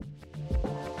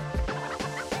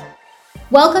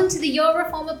Welcome to the Your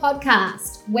Reformer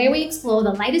podcast, where we explore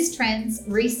the latest trends,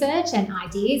 research, and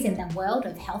ideas in the world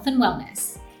of health and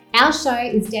wellness. Our show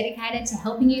is dedicated to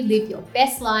helping you live your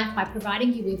best life by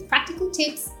providing you with practical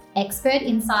tips, expert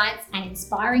insights, and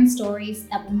inspiring stories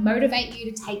that will motivate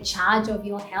you to take charge of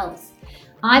your health.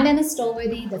 I'm Anna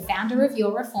Stallworthy, the founder of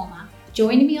Your Reformer,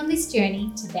 joining me on this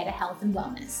journey to better health and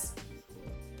wellness.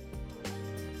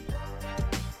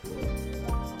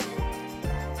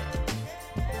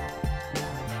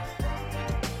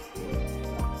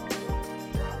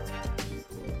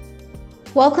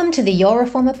 Welcome to the Your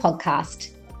Reformer podcast.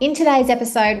 In today's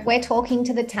episode, we're talking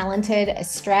to the talented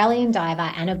Australian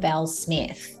diver Anabelle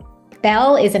Smith.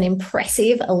 Belle is an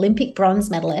impressive Olympic bronze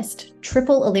medalist,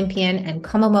 triple Olympian, and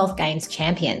Commonwealth Games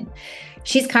champion.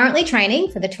 She's currently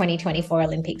training for the 2024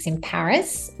 Olympics in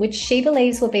Paris, which she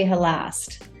believes will be her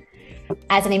last.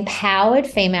 As an empowered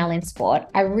female in sport,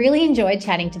 I really enjoyed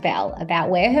chatting to Belle about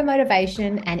where her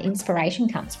motivation and inspiration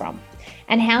comes from,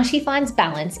 and how she finds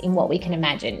balance in what we can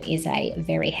imagine is a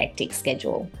very hectic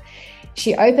schedule.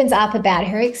 She opens up about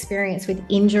her experience with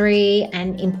injury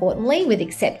and, importantly, with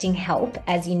accepting help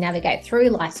as you navigate through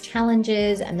life's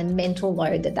challenges and the mental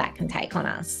load that can take on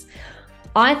us.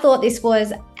 I thought this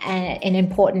was an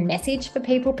important message for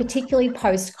people, particularly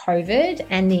post-COVID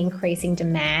and the increasing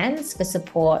demands for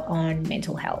support on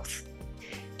mental health.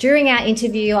 During our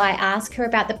interview, I asked her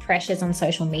about the pressures on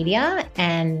social media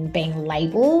and being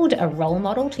labelled a role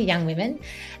model to young women,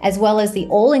 as well as the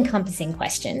all-encompassing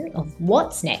question of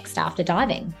what's next after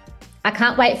diving. I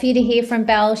can't wait for you to hear from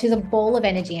Belle. She's a ball of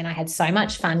energy and I had so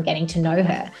much fun getting to know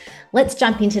her. Let's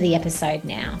jump into the episode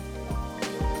now.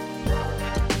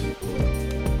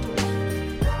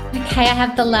 Okay, I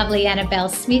have the lovely Anabelle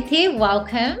Smith here.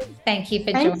 Welcome. Thank you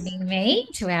for joining me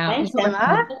to our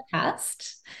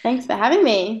podcast. Thanks for having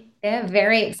me. Yeah,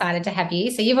 very excited to have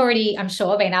you. So you've already, I'm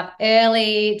sure, been up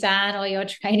early, done all your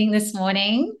training this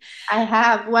morning. I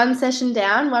have one session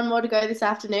down, one more to go this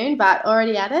afternoon, but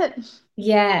already at it.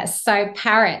 Yeah, so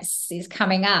Paris is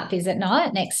coming up, is it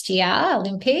not? Next year,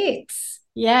 Olympics.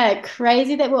 Yeah,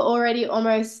 crazy that we're already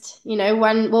almost,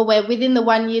 we're within the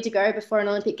 1 year to go before an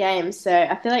Olympic Games. So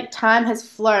I feel like time has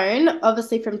flown,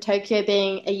 obviously from Tokyo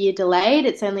being a year delayed.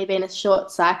 It's only been a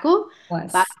short cycle,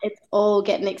 but it's all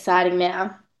getting exciting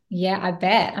now. Yeah, I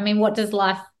bet. I mean, what does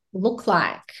life look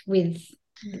like with,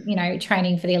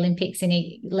 training for the Olympics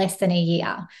in less than a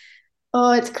year?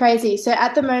 Oh, it's crazy. So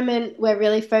at the moment, we're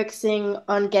really focusing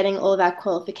on getting all of our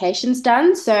qualifications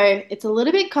done. So it's a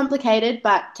little bit complicated,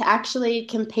 but to actually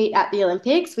compete at the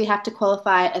Olympics, we have to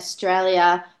qualify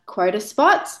Australia quota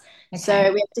spots. Okay.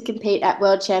 So we have to compete at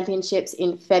World Championships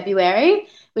in February,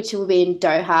 which will be in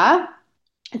Doha.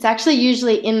 It's actually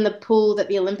usually in the pool that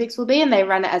the Olympics will be, and they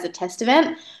run it as a test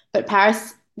event. But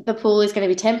Paris, the pool is going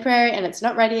to be temporary and it's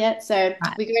not ready yet. So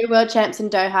we go to World Champs in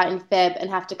Doha in Feb and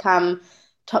have to come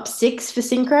top 6 for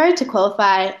synchro to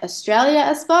qualify Australia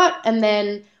a spot, and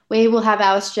then we will have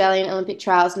our Australian Olympic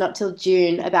trials not till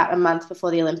June, about a month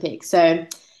before the Olympics. So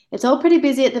it's all pretty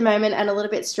busy at the moment and a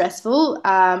little bit stressful,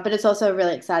 but it's also a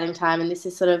really exciting time, and this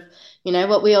is sort of,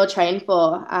 what we all train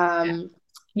for.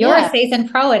 You're a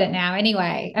seasoned pro at it now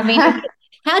anyway. I mean,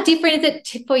 how different is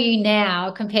it for you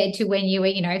now compared to when you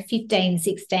were, 15,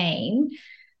 16?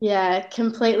 Yeah,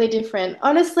 completely different.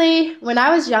 Honestly, when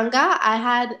I was younger, I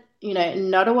had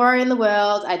not a worry in the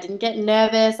world. I didn't get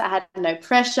nervous. I had no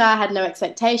pressure. I had no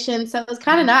expectations. So it was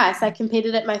kind of nice. I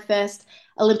competed at my first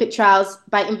Olympic trials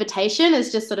by invitation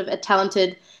as just sort of a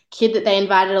talented kid that they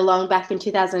invited along back in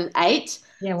 2008.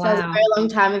 Yeah, wow. So it was a very long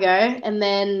time ago. And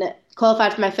then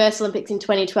qualified for my first Olympics in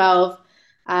 2012.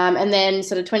 And then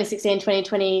sort of 2016,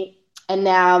 2020, and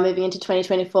now moving into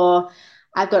 2024.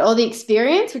 I've got all the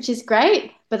experience, which is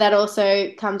great, but that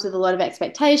also comes with a lot of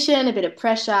expectation, a bit of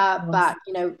pressure. Yes. But,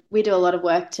 we do a lot of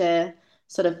work to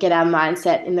sort of get our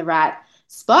mindset in the right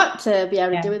spot to be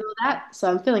able to do with all that. So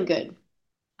I'm feeling good.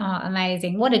 Oh,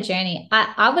 amazing. What a journey.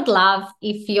 I would love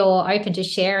if you're open to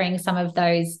sharing some of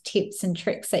those tips and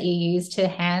tricks that you use to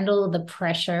handle the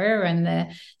pressure and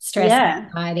the stress and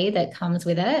anxiety that comes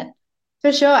with it.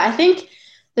 For sure. I think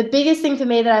the biggest thing for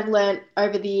me that I've learned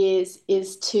over the years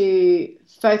is to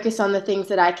focus on the things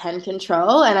that I can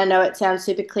control. And I know it sounds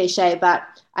super cliche, but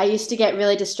I used to get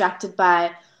really distracted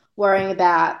by worrying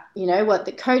about, what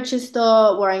the coaches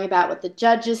thought, worrying about what the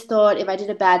judges thought. If I did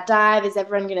a bad dive, is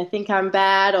everyone going to think I'm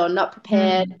bad or not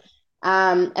prepared?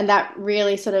 And that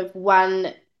really sort of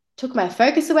took my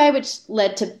focus away, which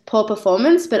led to poor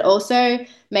performance, but also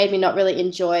made me not really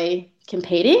enjoy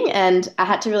competing. And I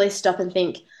had to really stop and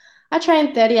think, I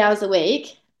train 30 hours a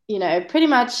week. pretty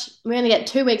much we only get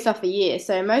 2 weeks off a year.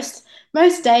 So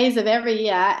most days of every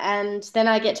year, and then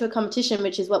I get to a competition,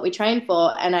 which is what we train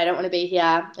for, and I don't want to be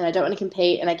here and I don't want to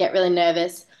compete and I get really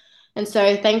nervous. And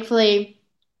so thankfully,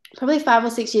 probably 5 or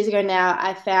 6 years ago now,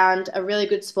 I found a really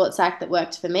good sports psych that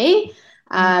worked for me.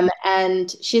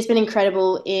 And she's been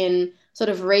incredible in sort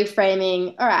of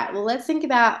reframing, all right, well, let's think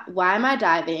about why am I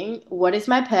diving? What is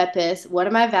my purpose? What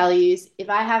are my values? If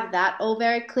I have that all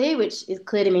very clear, which is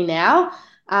clear to me now,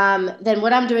 then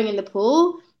what I'm doing in the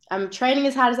pool, I'm training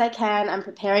as hard as I can, I'm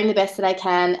preparing the best that I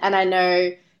can, and I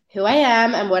know who I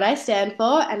am and what I stand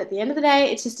for. And at the end of the day,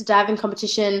 it's just a diving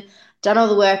competition, done all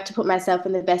the work to put myself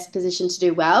in the best position to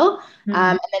do well.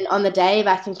 And then on the day, if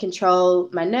I can control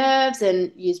my nerves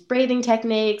and use breathing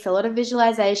techniques, a lot of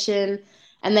visualization,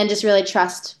 and then just really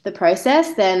trust the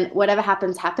process, then whatever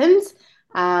happens, happens.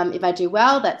 If I do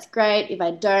well, that's great. If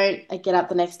I don't, I get up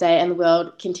the next day and the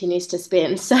world continues to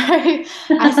spin. So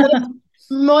I sort of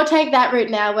more take that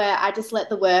route now where I just let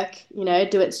the work,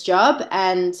 do its job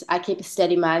and I keep a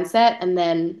steady mindset. And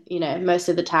then, most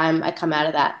of the time I come out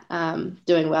of that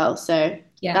doing well. So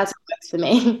that's what works for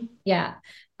me. Yeah.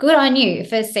 Good on you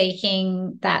for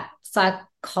seeking that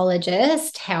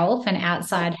psychologist help and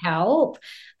outside help.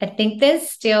 I think there's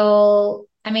still,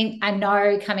 I mean, I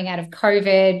know coming out of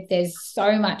COVID, there's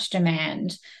so much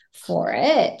demand for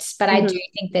it, but I do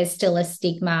think there's still a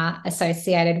stigma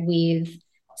associated with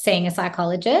seeing a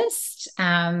psychologist.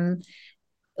 I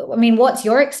mean, what's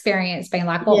your experience been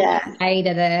like? What would you say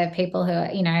to the people who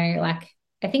are, like,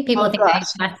 I think people think they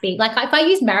must be like, if I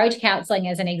use marriage counseling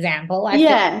as an example, I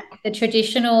feel like the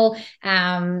traditional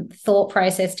thought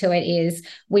process to it is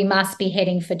we must be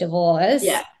heading for divorce,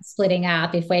 splitting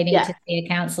up if we need to see a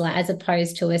counselor, as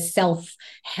opposed to a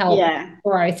self-help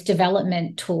growth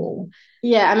development tool.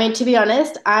 Yeah, I mean, to be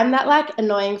honest, I'm that like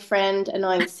annoying friend,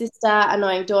 annoying sister,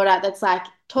 annoying daughter that's like,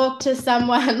 talk to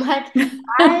someone. Like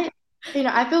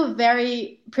I feel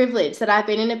very privileged that I've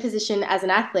been in a position as an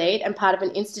athlete and part of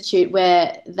an institute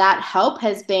where that help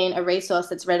has been a resource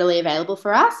that's readily available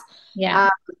for us. Yeah.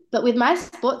 But with my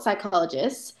sports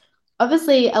psychologist,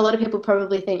 obviously a lot of people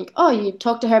probably think, oh, you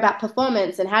talk to her about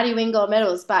performance and how do you win gold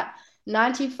medals? But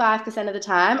 95% of the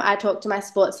time, I talk to my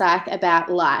sports psych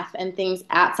about life and things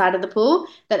outside of the pool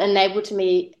that enable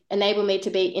me to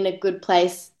be in a good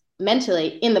place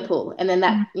mentally in the pool. And then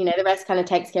that, the rest kind of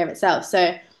takes care of itself.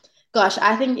 So gosh,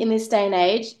 I think in this day and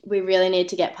age, we really need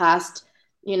to get past,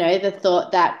 the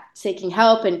thought that seeking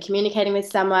help and communicating with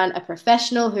someone, a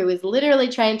professional who is literally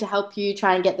trained to help you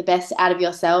try and get the best out of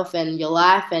yourself and your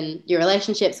life and your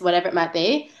relationships, whatever it might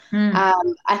be.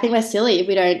 I think we're silly if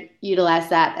we don't utilize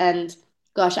that. And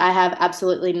gosh, I have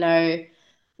absolutely no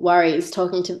worries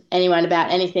talking to anyone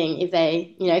about anything if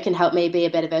they, can help me be a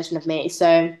better version of me.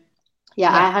 So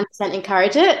yeah. I 100%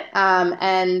 encourage it.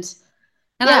 And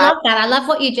I love that. I love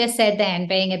what you just said then,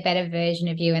 being a better version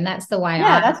of you. And that's the way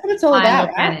that's what it's all about,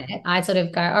 look at it. I sort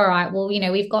of go, all right, well,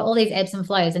 we've got all these ebbs and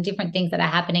flows and different things that are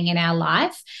happening in our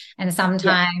life. And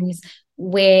sometimes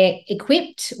we're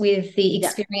equipped with the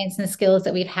experience and skills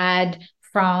that we've had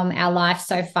from our life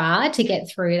so far to get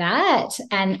through that.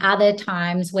 And other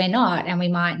times we're not, and we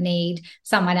might need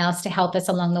someone else to help us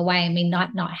along the way. And we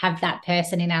might not have that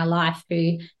person in our life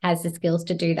who has the skills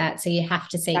to do that. So you have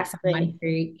to seek someone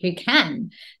who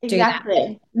can do that.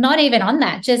 But not even on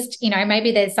that, just,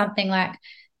 maybe there's something like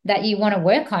that you want to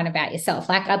work on about yourself.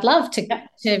 Like I'd love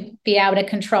to be able to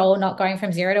control not going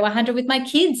from 0 to 100 with my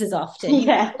kids as often.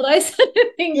 All those sort of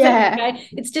things.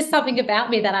 It's just something about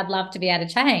me that I'd love to be able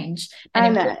to change. I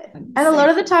know. And a lot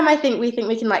of the time we think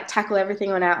we can like tackle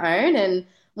everything on our own and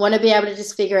want to be able to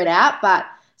just figure it out. But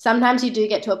sometimes you do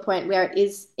get to a point where it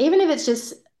is, even if it's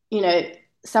just,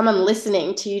 someone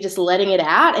listening to you, just letting it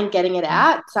out and getting it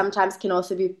out sometimes can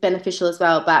also be beneficial as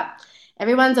well. But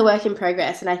everyone's a work in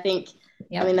progress. And I think,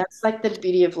 I mean, that's like the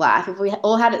beauty of life. If we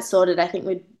all had it sorted, I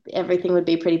think everything would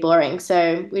be pretty boring.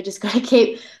 So we just got to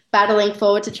keep battling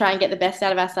forward to try and get the best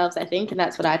out of ourselves, I think. And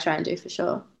that's what I try and do for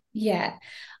sure. Yeah.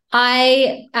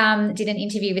 I did an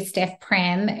interview with Steph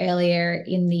Prem earlier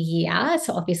in the year.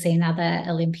 So obviously another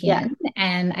Olympian.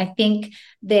 And I think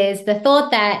there's the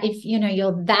thought that if,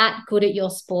 you're that good at your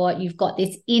sport, you've got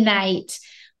this innate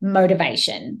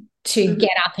motivation to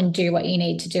get up and do what you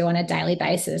need to do on a daily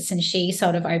basis. And she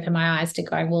sort of opened my eyes to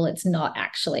go, well, it's not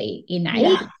actually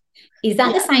innate. Is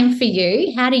that the same for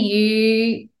you? How do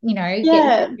you,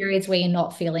 get periods where you're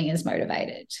not feeling as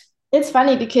motivated? It's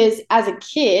funny because as a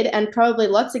kid, and probably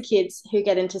lots of kids who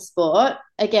get into sport,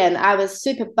 again, I was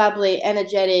super bubbly,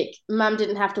 energetic. Mum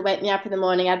didn't have to wake me up in the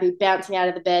morning. I'd be bouncing out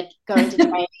of the bed, going to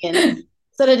training and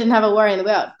sort of didn't have a worry in the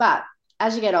world. But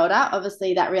as you get older,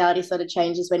 obviously that reality sort of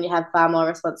changes when you have far more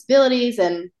responsibilities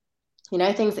and,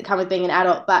 things that come with being an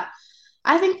adult. But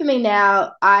I think for me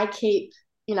now, I've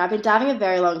been diving a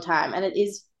very long time, and it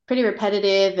is pretty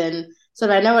repetitive, and sort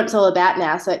of I know what it's all about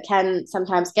now. So it can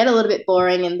sometimes get a little bit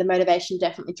boring and the motivation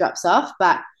definitely drops off.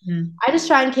 But I just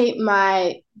try and keep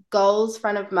my goals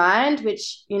front of mind,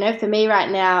 which, for me right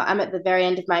now, I'm at the very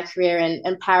end of my career,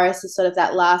 and Paris is sort of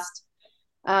that last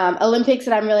Olympics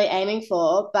that I'm really aiming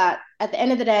for. But at the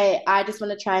end of the day, I just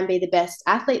want to try and be the best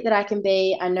athlete that I can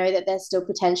be. I know that there's still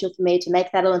potential for me to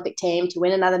make that Olympic team, to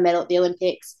win another medal at the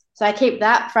Olympics. So I keep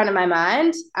that front of my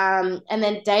mind. And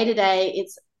then day to day,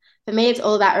 for me, it's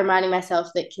all about reminding myself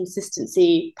that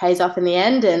consistency pays off in the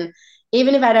end. And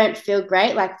even if I don't feel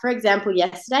great, like for example,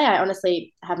 yesterday, I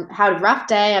honestly haven't had a rough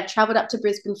day. I've traveled up to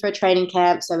Brisbane for a training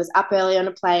camp. So I was up early on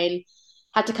a plane,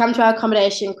 had to come to our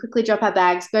accommodation, quickly drop our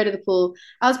bags, go to the pool.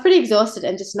 I was pretty exhausted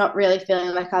and just not really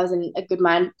feeling like I was in a good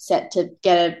mindset to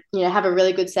have a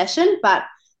really good session. But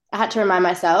I had to remind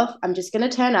myself, I'm just going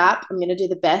to turn up. I'm going to do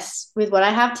the best with what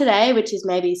I have today, which is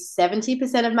maybe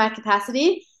 70% of my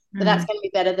capacity. But that's going to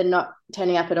be better than not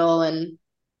turning up at all and,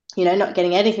 not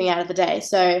getting anything out of the day.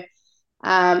 So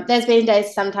there's been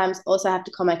days sometimes also I have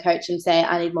to call my coach and say,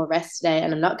 I need more rest today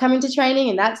and I'm not coming to training,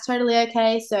 and that's totally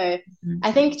okay. So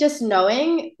I think just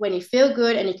knowing when you feel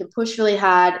good and you can push really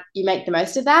hard, you make the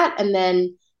most of that. And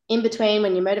then in between,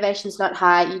 when your motivation's not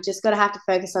high, you just got to have to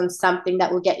focus on something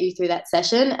that will get you through that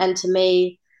session. And to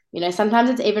me, sometimes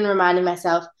it's even reminding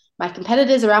myself, my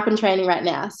competitors are up and training right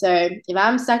now. So if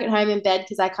I'm stuck at home in bed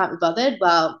because I can't be bothered,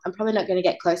 well, I'm probably not going to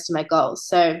get close to my goals.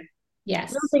 So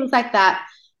yes, little things like that,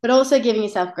 but also giving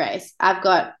yourself grace. I've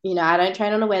got, I don't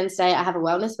train on a Wednesday. I have a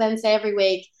wellness Wednesday every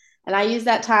week. And I use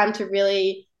that time to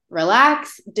really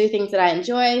relax, do things that I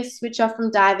enjoy, switch off from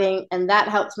diving. And that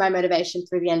helps my motivation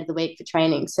through the end of the week for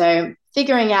training. So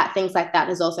figuring out things like that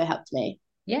has also helped me.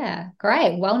 Yeah,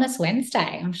 great. Wellness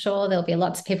Wednesday. I'm sure there'll be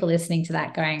lots of people listening to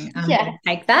that going, I'm going to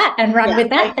take that and run with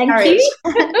that. Thank you.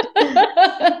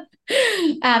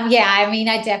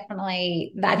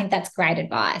 I think that's great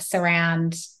advice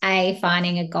around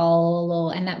finding a goal,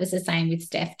 and that was the same with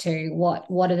Steph too.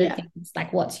 What are the things,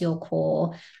 like what's your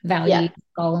core value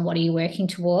goal and what are you working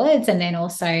towards? And then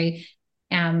also,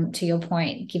 to your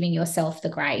point, giving yourself the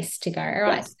grace to go, all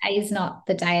right, today is not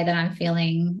the day that I'm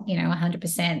feeling,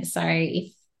 100%. So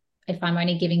if I'm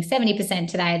only giving 70%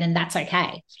 today, then that's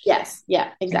okay. Yes.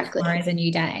 Yeah, exactly. Tomorrow is a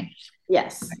new day.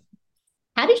 Yes.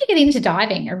 How did you get into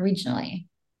diving originally?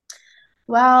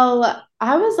 Well,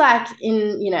 I was like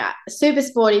in, super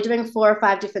sporty, doing 4 or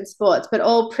 5 different sports, but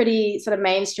all pretty sort of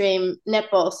mainstream: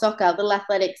 netball, soccer, little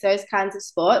athletics, those kinds of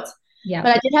sports. Yeah.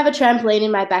 But I did have a trampoline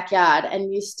in my backyard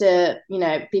and used to,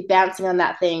 be bouncing on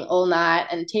that thing all night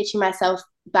and teaching myself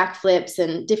backflips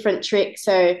and different tricks.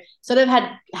 So sort of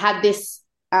had this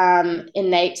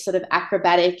innate sort of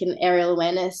acrobatic and aerial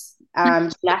awareness,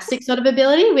 gymnastic sort of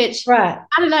ability, which I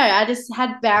don't know, I just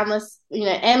had boundless,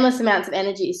 endless amounts of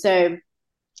energy. So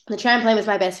the trampoline was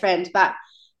my best friend. But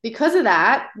because of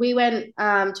that, we went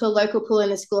to a local pool in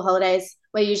the school holidays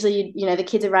where usually, the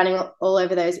kids are running all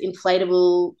over those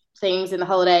inflatable things in the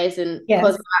holidays and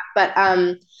causing that.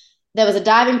 But there was a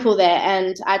diving pool there,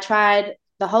 and I tried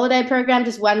the holiday program,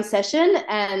 just one session,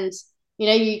 and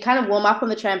you kind of warm up on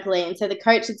the trampoline. So the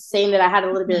coach had seen that I had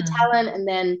a little bit of talent, and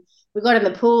then we got in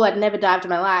the pool. I'd never dived in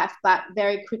my life, but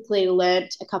very quickly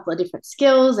learnt a couple of different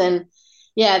skills. And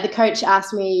the coach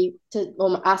asked my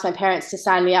parents to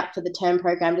sign me up for the term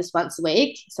program just once a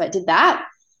week. So I did that.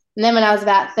 And then when I was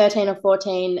about 13 or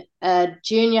 14, a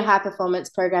junior high performance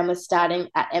program was starting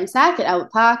at MSAC at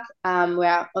Albert Park,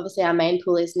 where obviously our main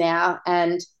pool is now,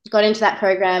 and got into that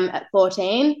program at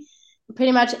 14.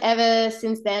 Pretty much ever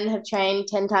since then have trained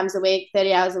 10 times a week,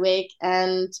 30 hours a week,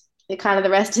 and the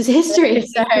rest is history.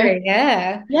 So it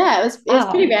was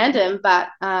pretty random, but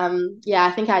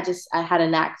I think I had a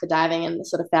knack for diving and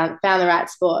sort of found the right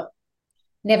sport.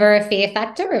 Never a fear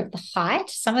factor of the height?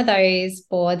 Some of those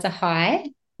boards are high.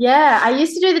 Yeah, I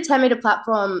used to do the 10-meter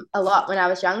platform a lot when I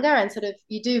was younger, and sort of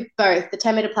you do both the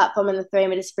 10-meter platform and the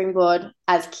 3-meter springboard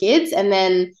as kids, and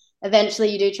then eventually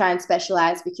you do try and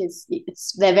specialize because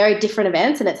they're very different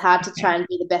events and it's hard to try and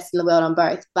be the best in the world on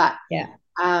both. But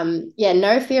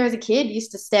no fear as a kid.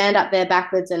 Used to stand up there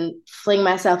backwards and fling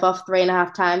myself off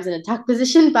 3.5 times in a tuck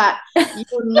position, but you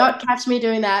will not catch me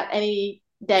doing that any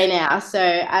day now. So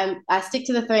I stick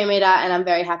to the 3-meter, and I'm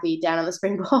very happy down on the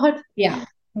springboard. Yeah,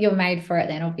 you're made for it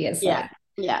then, obviously.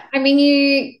 Yeah. I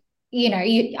mean,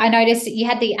 I noticed you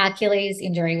had the Achilles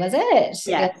injury, was it?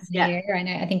 Yeah. I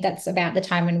know. I think that's about the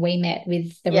time when we met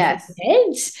with the head.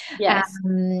 Yes.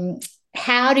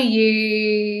 how do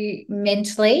you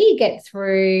mentally get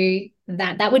through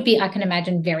that? That would be, I can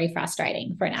imagine, very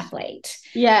frustrating for an athlete.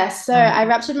 Yeah, so I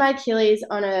ruptured my Achilles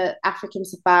on a African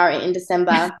safari in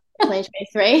December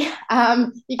 2023.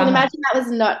 You can imagine that was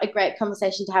not a great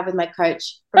conversation to have with my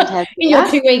coach from Tanzania. In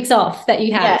your 2 weeks off that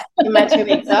you had. Yeah, in my 2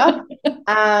 weeks off.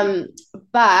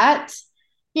 But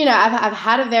I've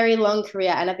had a very long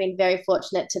career, and I've been very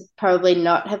fortunate to probably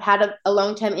not have had a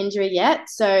long-term injury yet.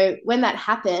 So when that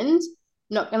happened,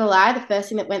 not gonna lie, the first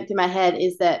thing that went through my head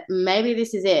is that maybe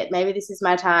this is it. Maybe this is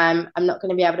my time. I'm not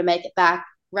going to be able to make it back.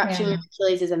 Rupturing your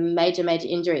Achilles is a major, major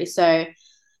injury. So,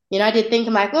 I did think,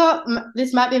 I'm like, well,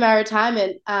 this might be my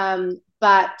retirement.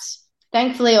 But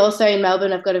thankfully, also in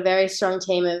Melbourne, I've got a very strong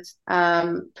team of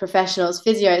professionals,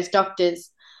 physios,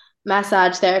 doctors,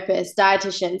 massage therapists,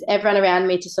 dietitians, everyone around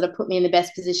me to sort of put me in the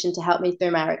best position to help me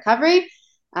through my recovery.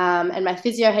 And my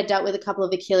physio had dealt with a couple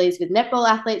of Achilles with netball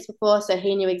athletes before, so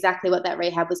he knew exactly what that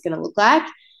rehab was going to look like.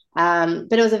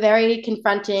 But it was a very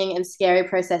confronting and scary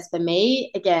process for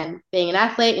me. Again, being an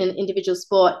athlete in an individual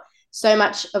sport, so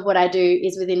much of what I do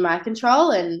is within my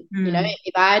control. And,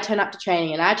 if I turn up to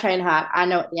training and I train hard, I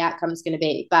know what the outcome is going to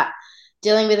be. But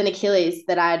dealing with an Achilles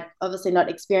that I'd obviously not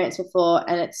experienced before,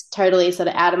 and it's totally sort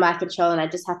of out of my control, and I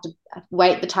just have to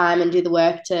wait the time and do the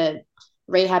work to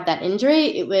rehab that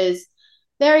injury, it was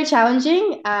very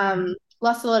challenging.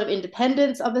 Lost a lot of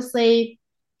independence, obviously.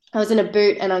 I was in a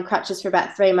boot and on crutches for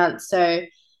about 3 months, so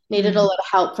needed a lot of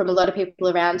help from a lot of people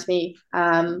around me,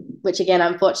 which, again,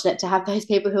 I'm fortunate to have those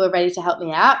people who are ready to help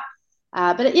me out.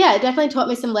 But it definitely taught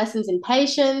me some lessons in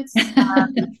patience,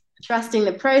 trusting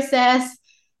the process,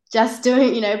 just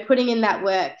doing, putting in that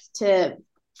work to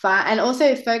find, and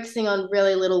also focusing on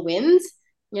really little wins.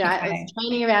 I was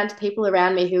training around people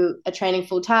around me who are training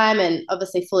full time and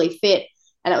obviously fully fit.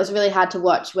 And it was really hard to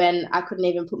watch when I couldn't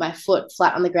even put my foot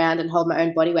flat on the ground and hold my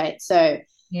own body weight. So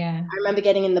I remember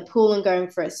getting in the pool and going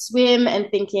for a swim and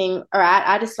thinking, all right,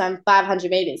 I just swam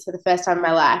 500 meters for the first time in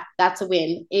my life. That's a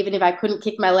win. Even if I couldn't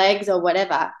kick my legs or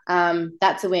whatever,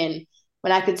 that's a win.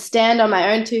 When I could stand on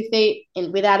my own 2 feet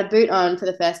without a boot on for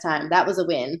the first time, that was a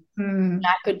win.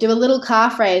 I could do a little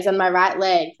calf raise on my right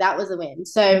leg. That was a win.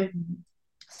 So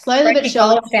slowly but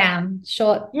surely. Down,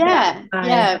 short.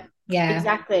 Yeah,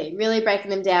 exactly. Really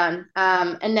breaking them down.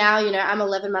 And now, I'm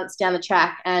 11 months down the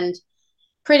track and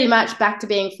pretty much back to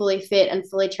being fully fit and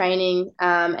fully training.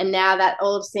 And now that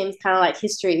all seems kind of like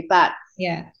history, but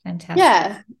fantastic.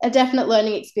 Yeah, a definite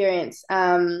learning experience.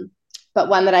 But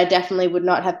one that I definitely would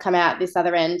not have come out this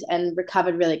other end and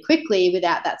recovered really quickly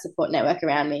without that support network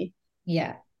around me.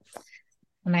 Yeah.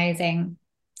 Amazing.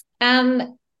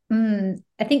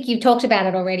 I think you've talked about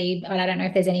it already, but I don't know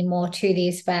if there's any more to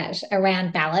this, but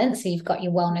around balance, so you've got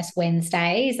your Wellness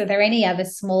Wednesdays. Are there any other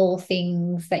small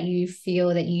things that you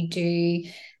feel that you do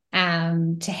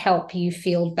to help you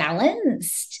feel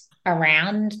balanced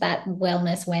around that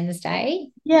Wellness Wednesday?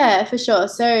 Yeah, for sure.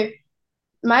 So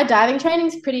my diving training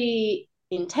is pretty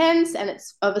intense and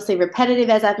it's obviously repetitive,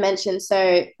 as I've mentioned.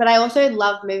 So, but I also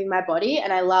love moving my body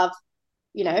and I love,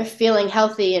 feeling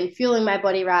healthy and fueling my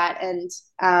body right. And,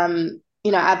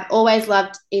 I've always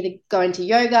loved either going to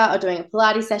yoga or doing a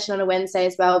Pilates session on a Wednesday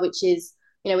as well, which is,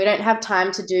 we don't have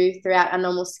time to do throughout our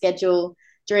normal schedule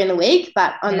during the week,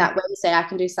 but on that Wednesday, I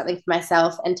can do something for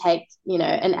myself and take,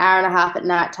 an hour and a half at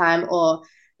night time, or,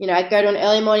 I go to an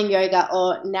early morning yoga,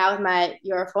 or now with my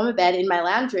Euroformer bed in my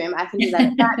lounge room, I can do that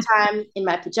at night time in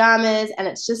my pajamas. And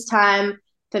it's just time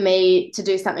for me to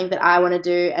do something that I want to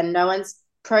do. And no one's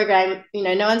programming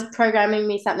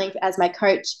me something as my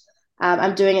coach.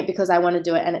 I'm doing it because I want to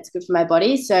do it and it's good for my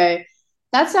body. So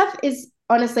that stuff is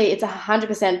honestly, it's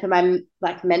 100% for my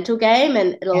mental game,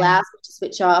 and it allows me to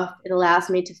switch off. It allows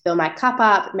me to fill my cup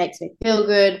up. It makes me feel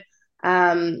good. So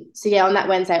on that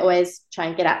Wednesday, I always try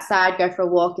and get outside, go for a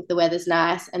walk if the weather's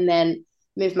nice, and then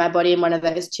move my body in one of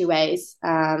those 2 ways,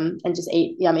 and just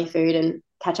eat yummy food and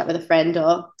catch up with a friend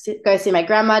or go see my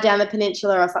grandma down the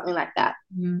peninsula or something like that.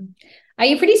 Are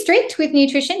you pretty strict with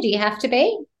nutrition? Do you have to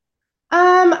be?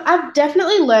 I've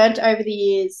definitely learned over the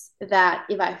years that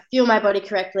if I fuel my body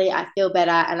correctly, I feel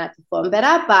better and I perform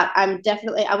better, but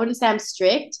I wouldn't say I'm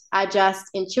strict. I just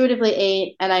intuitively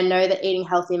eat, and I know that eating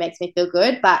healthy makes me feel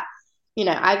good. But,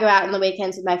 I go out on the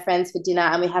weekends with my friends for dinner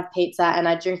and we have pizza and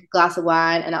I drink a glass of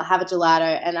wine and I'll have a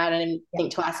gelato and I don't even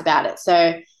think twice about it.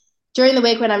 So during the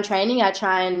week when I'm training, I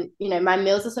try and, my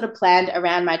meals are sort of planned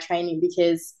around my training,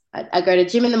 because I go to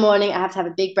gym in the morning. I have to have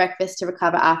a big breakfast to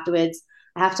recover afterwards.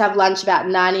 I have to have lunch about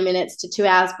 90 minutes to 2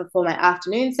 hours before my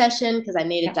afternoon session, because I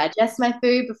need to digest my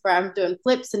food before I'm doing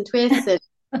flips and twists.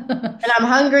 And I'm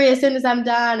hungry as soon as I'm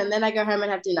done. And then I go home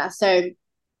and have dinner. So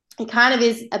it kind of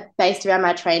is based around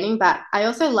my training, but I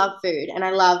also love food and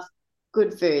I love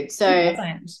good food. Who So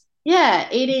doesn't? yeah, Yeah.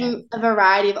 eating a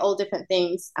variety of all different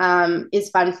things is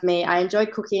fun for me. I enjoy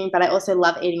cooking, but I also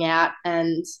love eating out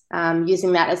and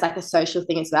using that as like a social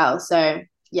thing as well. So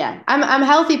yeah, I'm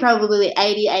healthy probably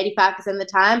 80-85% of the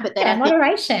time, but then Yeah, I think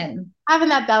moderation. having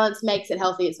that balance makes it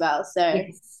healthy as well. So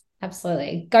Yes,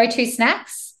 absolutely. Go-to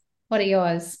snacks? What are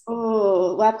yours?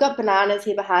 oh, well, I've got bananas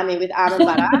here behind me with almond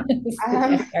butter.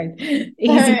 Um, so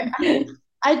Easy.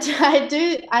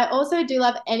 I also do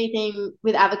love anything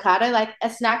with avocado. Like a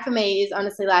snack for me is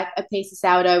honestly like a piece of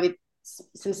sourdough with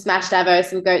some smashed avo,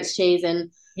 some goat's cheese, and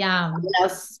Yum. something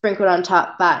else sprinkled on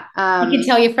top. But I can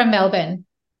tell you're from Melbourne.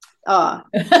 oh,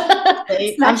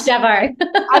 I'm Smash Davo.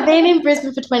 I've been in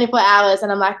Brisbane for 24 hours,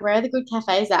 and I'm like, where are the good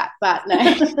cafes at? But no,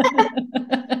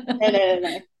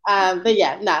 no. But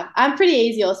yeah, no, I'm pretty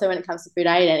easy also when it comes to food.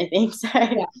 I eat anything. So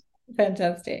Yeah,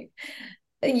 fantastic.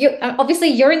 You obviously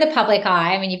you're in the public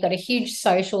eye. I mean, you've got a huge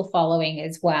social following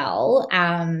as well.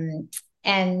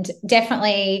 And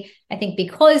definitely, I think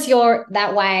because you're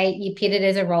that way, you're pitted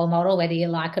as a role model, whether you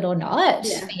like it or not,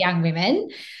 yeah. for young women.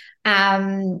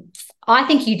 I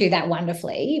think you do that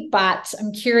wonderfully, but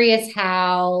I'm curious,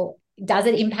 how does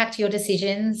it impact your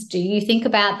decisions? Do you think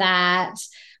about that?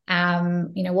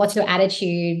 What's your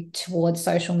attitude towards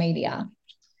social media?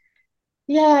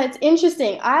 Yeah, it's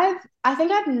interesting. I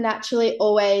think I've naturally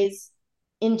always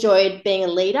enjoyed being a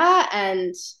leader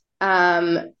and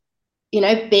um,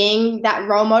 being that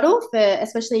role model for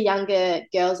especially younger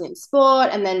girls in sport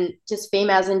and then just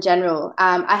females in general.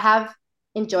 I have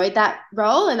enjoyed that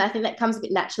role and I think that comes a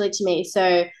bit naturally to me.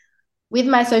 So with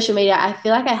my social media, I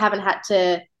feel like I haven't had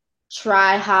to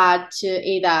try hard to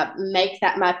either make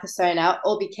that my persona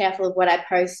or be careful of what I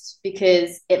post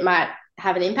because it might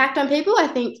have an impact on people. I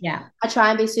think Yeah. I try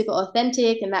and be super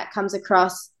authentic and that comes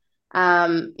across,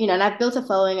 and I've built a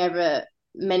following over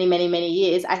many, many, many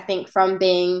years, I think, from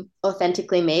being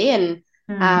authentically me. And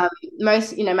Mm. um,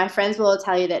 most, my friends will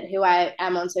tell you that who I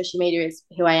am on social media is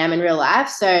who I am in real life.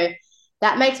 So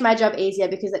that makes my job easier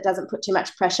because it doesn't put too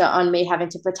much pressure on me having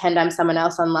to pretend I'm someone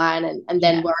else online and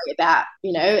then Yeah. worry about,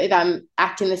 if I'm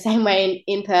acting the same way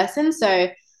in person. So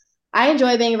I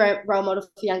enjoy being a role model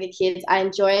for younger kids. I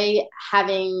enjoy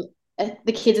having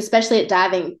the kids, especially at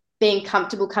diving, being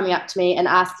comfortable coming up to me and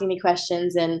asking me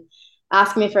questions and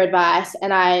asking me for advice.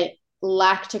 And I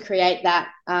like to create that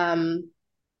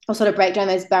or sort of break down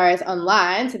those barriers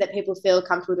online so that people feel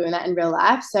comfortable doing that in real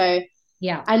life. So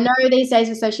Yeah. I know these days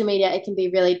with social media, it can be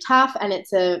really tough and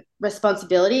it's a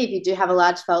responsibility if you do have a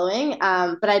large following.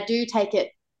 But I do take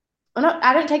it, well, not,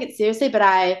 I don't take it seriously, but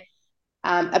I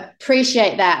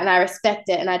appreciate that and I respect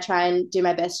it. And I try and do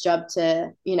my best job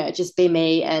to, just be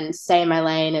me and stay in my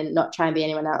lane and not try and be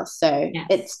anyone else. So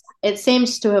Yes. it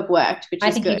seems to have worked, which I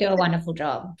is think you good. do a wonderful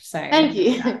job. So Thank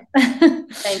you. well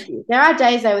Thank you. There are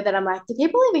days though that I'm like, do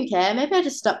people even care? Maybe I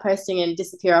just stop posting and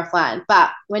disappear offline. But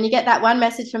when you get that one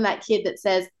message from that kid that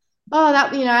says, "Oh,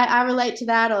 that I relate to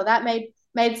that," or that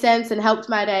made sense and helped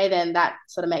my day, then that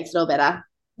sort of makes it all better.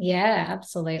 Yeah,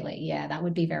 absolutely. Yeah, that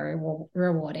would be very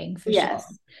rewarding for sure.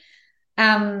 Yes.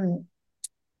 Um,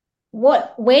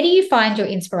 where do you find your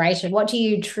inspiration? What do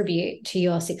you attribute to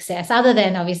your success, other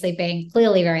than obviously being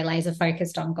clearly very laser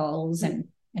focused on goals and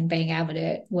being able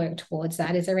to work towards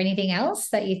that? Is there anything else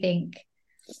that you think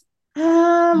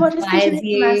What has inspires contributed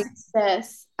to my you?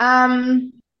 success?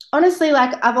 Honestly,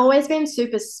 like I've always been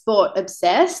super sport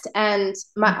obsessed, and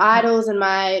my idols and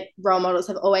my role models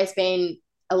have always been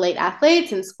elite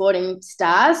athletes and sporting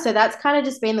stars. So that's kind of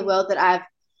just been the world that I've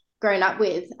grown up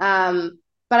with.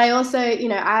 But I also,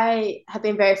 I have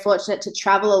been very fortunate to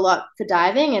travel a lot for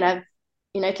diving, and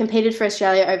I've, competed for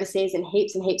Australia overseas in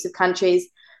heaps and heaps of countries.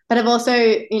 But I've also,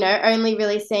 only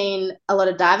really seen a lot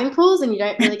of diving pools, and you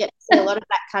don't really get to see a lot of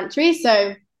that country.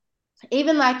 So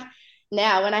even like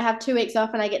now, when I have 2 weeks off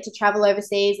and I get to travel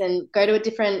overseas and go to a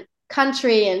different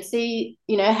country and see,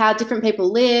 how different people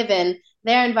live and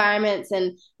their environments,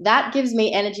 and that gives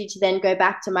me energy to then go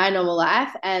back to my normal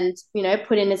life and,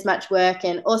 put in as much work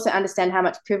and also understand how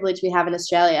much privilege we have in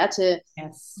Australia to,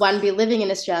 Yes. one, be living in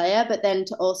Australia, but then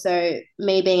to also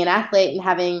me being an athlete and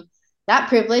having that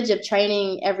privilege of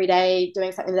training every day,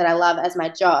 doing something that I love as my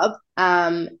job.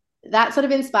 That sort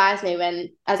of inspires me when,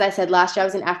 as I said, last year I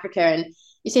was in Africa and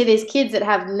you see these kids that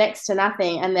have next to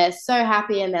nothing and they're so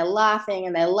happy and they're laughing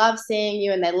and they love seeing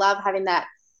you and they love having that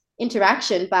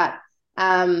interaction. But,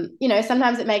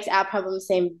 sometimes it makes our problems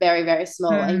seem very, very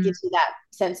small and gives you that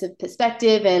sense of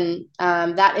perspective. And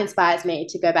that inspires me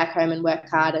to go back home and work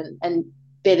hard and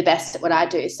be the best at what I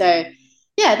do. So,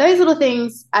 yeah, those little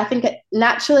things, I think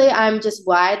naturally I'm just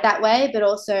wired that way, but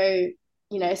also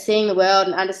seeing the world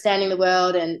and understanding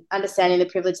the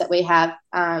privilege that we have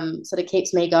sort of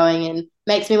keeps me going and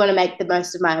makes me want to make the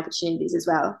most of my opportunities as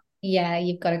well. Yeah,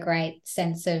 you've got a great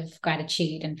sense of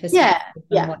gratitude and Yeah, perspective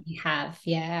on yeah. what you have.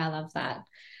 Yeah, I love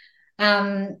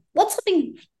that. What's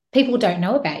something people don't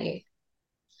know about you?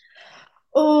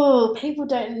 Oh, people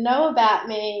don't know about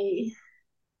me.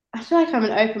 I feel like I'm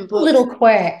an open A book. little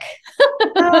quirk.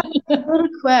 A little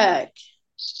quirk.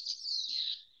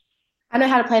 I know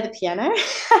how to play the piano.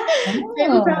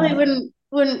 People probably Oh,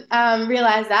 wouldn't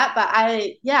realize that, but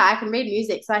I can read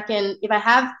music. So I can, if I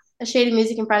have a sheet of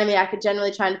music in front of me, I could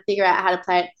generally try and figure out how to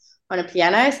play it on a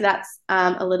piano. So that's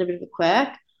a little bit of a quirk.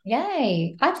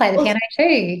 yay. I play the Also, piano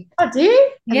too. I do.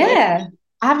 Amazing. Yeah,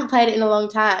 I haven't played it in a long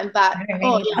time, but I don't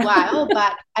or mean in a while,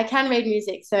 but I can read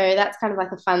music, so that's kind of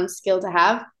like a fun skill to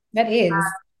have. that is.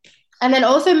 And then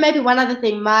also maybe one other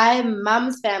thing, my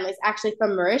mum's family is actually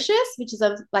from Mauritius, which is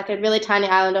like a really tiny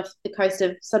island off the coast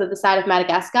of sort of the side of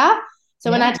Madagascar.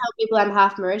 So when I Yeah. tell people I'm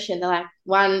half Mauritian, they're like,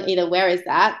 one, either where is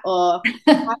that? Or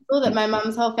I saw that my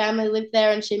mum's whole family lived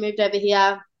there and she moved over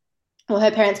here. Well,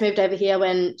 her parents moved over here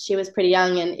when she was pretty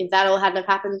young, and if that all hadn't have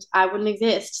happened, I wouldn't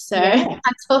exist. So Yeah,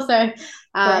 that's also, great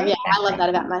I love that background.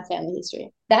 about my family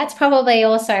history. That's probably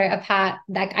also a part,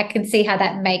 like I can see how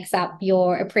that makes up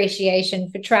your appreciation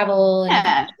for travel and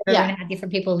Yeah, culture yeah, and how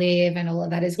different people live and all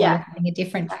of that as well. yeah, Having a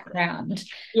different exactly. background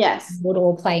Yes, would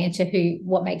all play into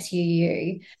what makes you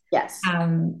you. yes.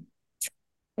 Um,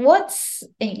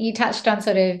 you touched on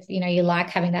sort of, you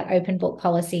like having that open book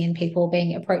policy and people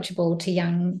being approachable to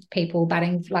young people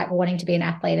like wanting to be an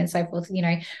athlete and so forth.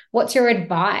 What's your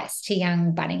advice to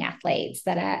young budding athletes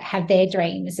that have their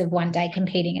dreams of one day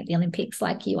competing at the Olympics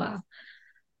like you are?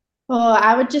 Well,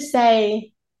 I would just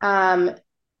say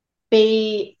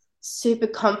be super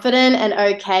confident and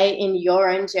okay in your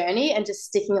own journey and just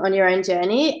sticking on your own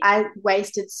journey. I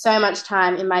wasted so much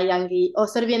time in my younger or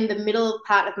sort of in the middle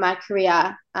part of my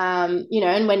career, and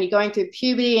when you're going through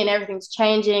puberty and everything's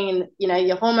changing and,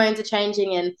 your hormones are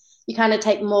changing and you kind of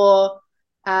take more,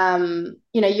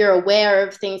 you're aware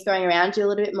of things going around you a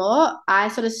little bit more. I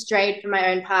sort of strayed from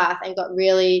my own path and got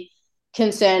really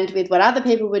concerned with what other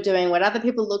people were doing, what other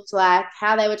people looked like,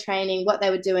 how they were training, what they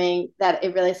were doing, that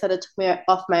it really sort of took me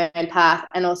off my own path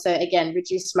and also, again,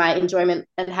 reduced my enjoyment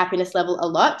and happiness level a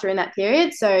lot during that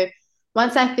period. So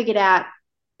once I figured out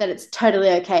that it's totally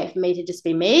okay for me to just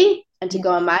be me and to Yeah.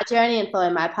 go on my journey and follow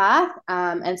my path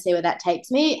and see where that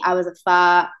takes me, I was a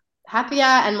far happier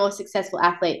and more successful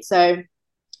athlete. So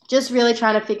just really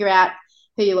trying to figure out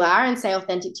who you are and stay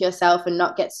authentic to yourself and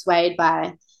not get swayed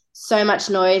by so much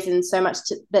noise and so much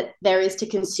that there is to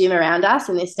consume around us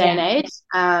in this day and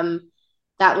Yeah. age.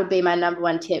 That would be my number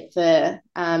one tip for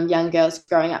young girls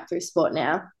growing up through sport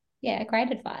now. Yeah, great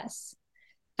advice.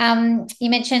 You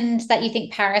mentioned that you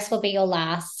think Paris will be your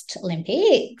last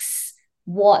Olympics.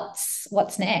 What's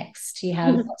next?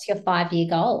 What's your 5-year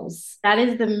goals? That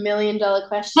is the $1,000,000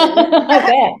 question. I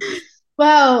bet.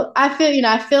 Well, I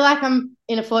feel like I'm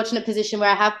in a fortunate position where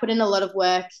I have put in a lot of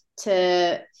work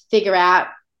to figure out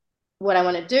what I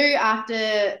want to do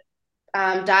after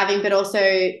diving, but also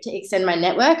to extend my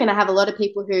network. And I have a lot of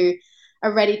people who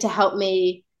are ready to help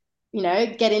me,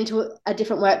 get into a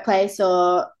different workplace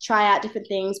or try out different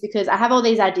things because I have all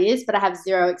these ideas, but I have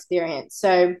zero experience.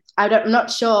 So I'm not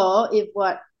sure if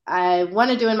what I want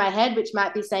to do in my head, which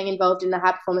might be staying involved in the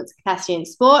high performance capacity in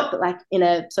sport, but like in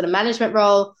a sort of management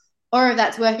role, or if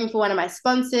that's working for one of my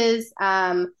sponsors.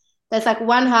 There's like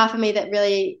one half of me that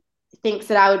really thinks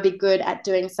that I would be good at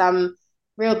doing some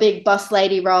real big boss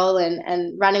lady role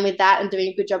and running with that and doing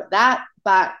a good job at that.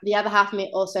 But the other half of me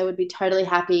also would be totally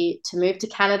happy to move to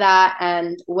Canada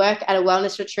and work at a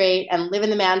wellness retreat and live in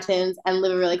the mountains and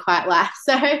live a really quiet life.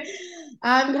 So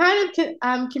I'm kind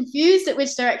of confused at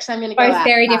which direction I'm going to go Both at.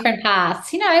 very different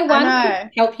paths. One I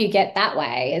could help you get that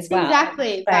way as know, well.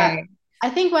 exactly. So But I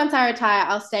think once I retire,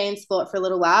 I'll stay in sport for a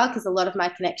little while because a lot of my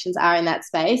connections are in that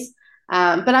space.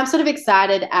 But I'm sort of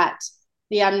excited at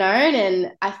the unknown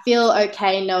and I feel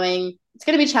okay knowing it's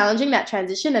going to be challenging, that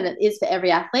transition, and it is for every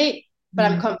athlete, but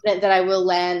I'm confident that I will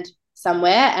land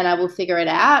somewhere and I will figure it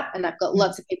out. And I've got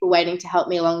lots of people waiting to help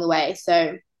me along the way.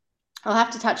 So I'll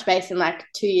have to touch base in like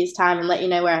 2 years' time and let you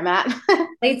know where I'm at.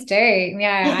 please do.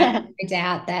 Yeah, I have no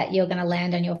doubt that you're going to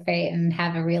land on your feet and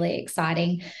have a really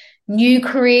exciting new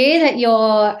career that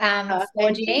you're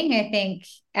forging. I think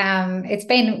it's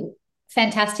been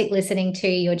fantastic listening to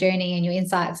your journey and your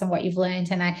insights and what you've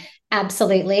learned. And I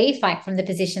absolutely, like from the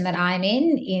position that I'm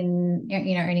in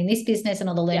owning this business and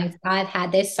all the learnings that I've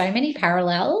had, there's so many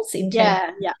parallels in terms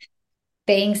of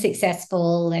being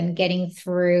successful and getting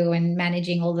through and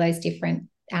managing all those different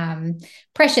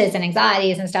pressures and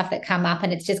anxieties and stuff that come up,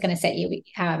 and it's just going to set you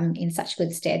in such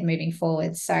good stead moving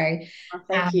forward. So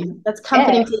thank you. That's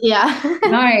comforting to hear.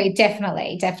 No,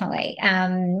 definitely.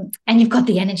 And you've got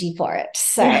the energy for it.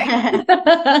 So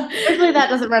hopefully that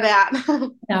doesn't run out.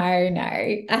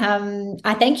 No.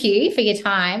 I thank you for your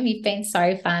time. You've been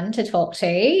so fun to talk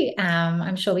to.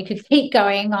 I'm sure we could keep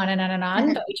going on and on and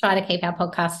on, but we try to keep our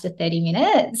podcast to 30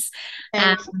 minutes.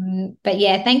 But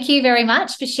yeah, thank you very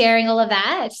much for sharing all of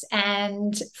that.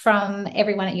 And from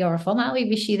everyone at Your Reformer, we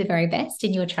wish you the very best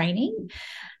in your training.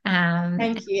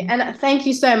 Thank you. And thank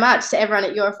you so much to everyone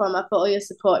at Your Reformer for all your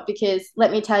support, because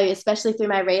let me tell you, especially through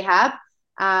my rehab,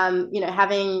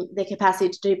 having the capacity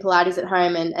to do Pilates at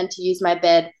home and to use my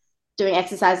bed, doing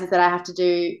exercises that I have to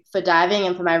do for diving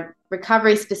and for my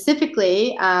recovery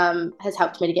specifically, has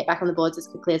helped me to get back on the boards as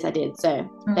quickly as I did. So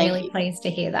I'm really pleased to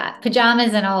hear that.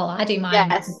 Pajamas and all. I do mine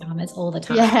with pajamas all the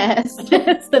time. Yes.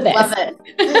 It's the best. Love it.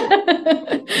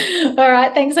 All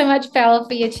right. Thanks so much, Belle,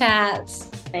 for your chat.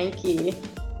 Thank you.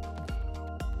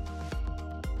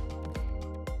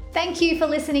 Thank you for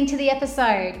listening to the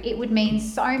episode. It would mean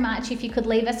so much if you could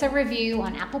leave us a review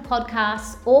on Apple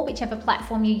Podcasts or whichever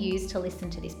platform you use to listen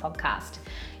to this podcast.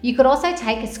 You could also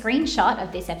take a screenshot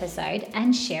of this episode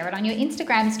and share it on your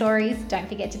Instagram stories. Don't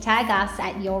forget to tag us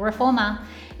at Your Reformer.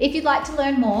 If you'd like to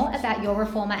learn more about Your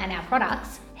Reformer and our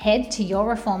products, head to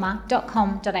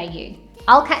yourreformer.com.au.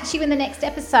 I'll catch you in the next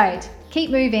episode.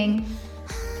 Keep moving.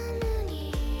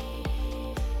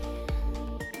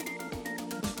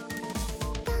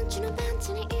 Bounce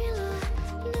in it.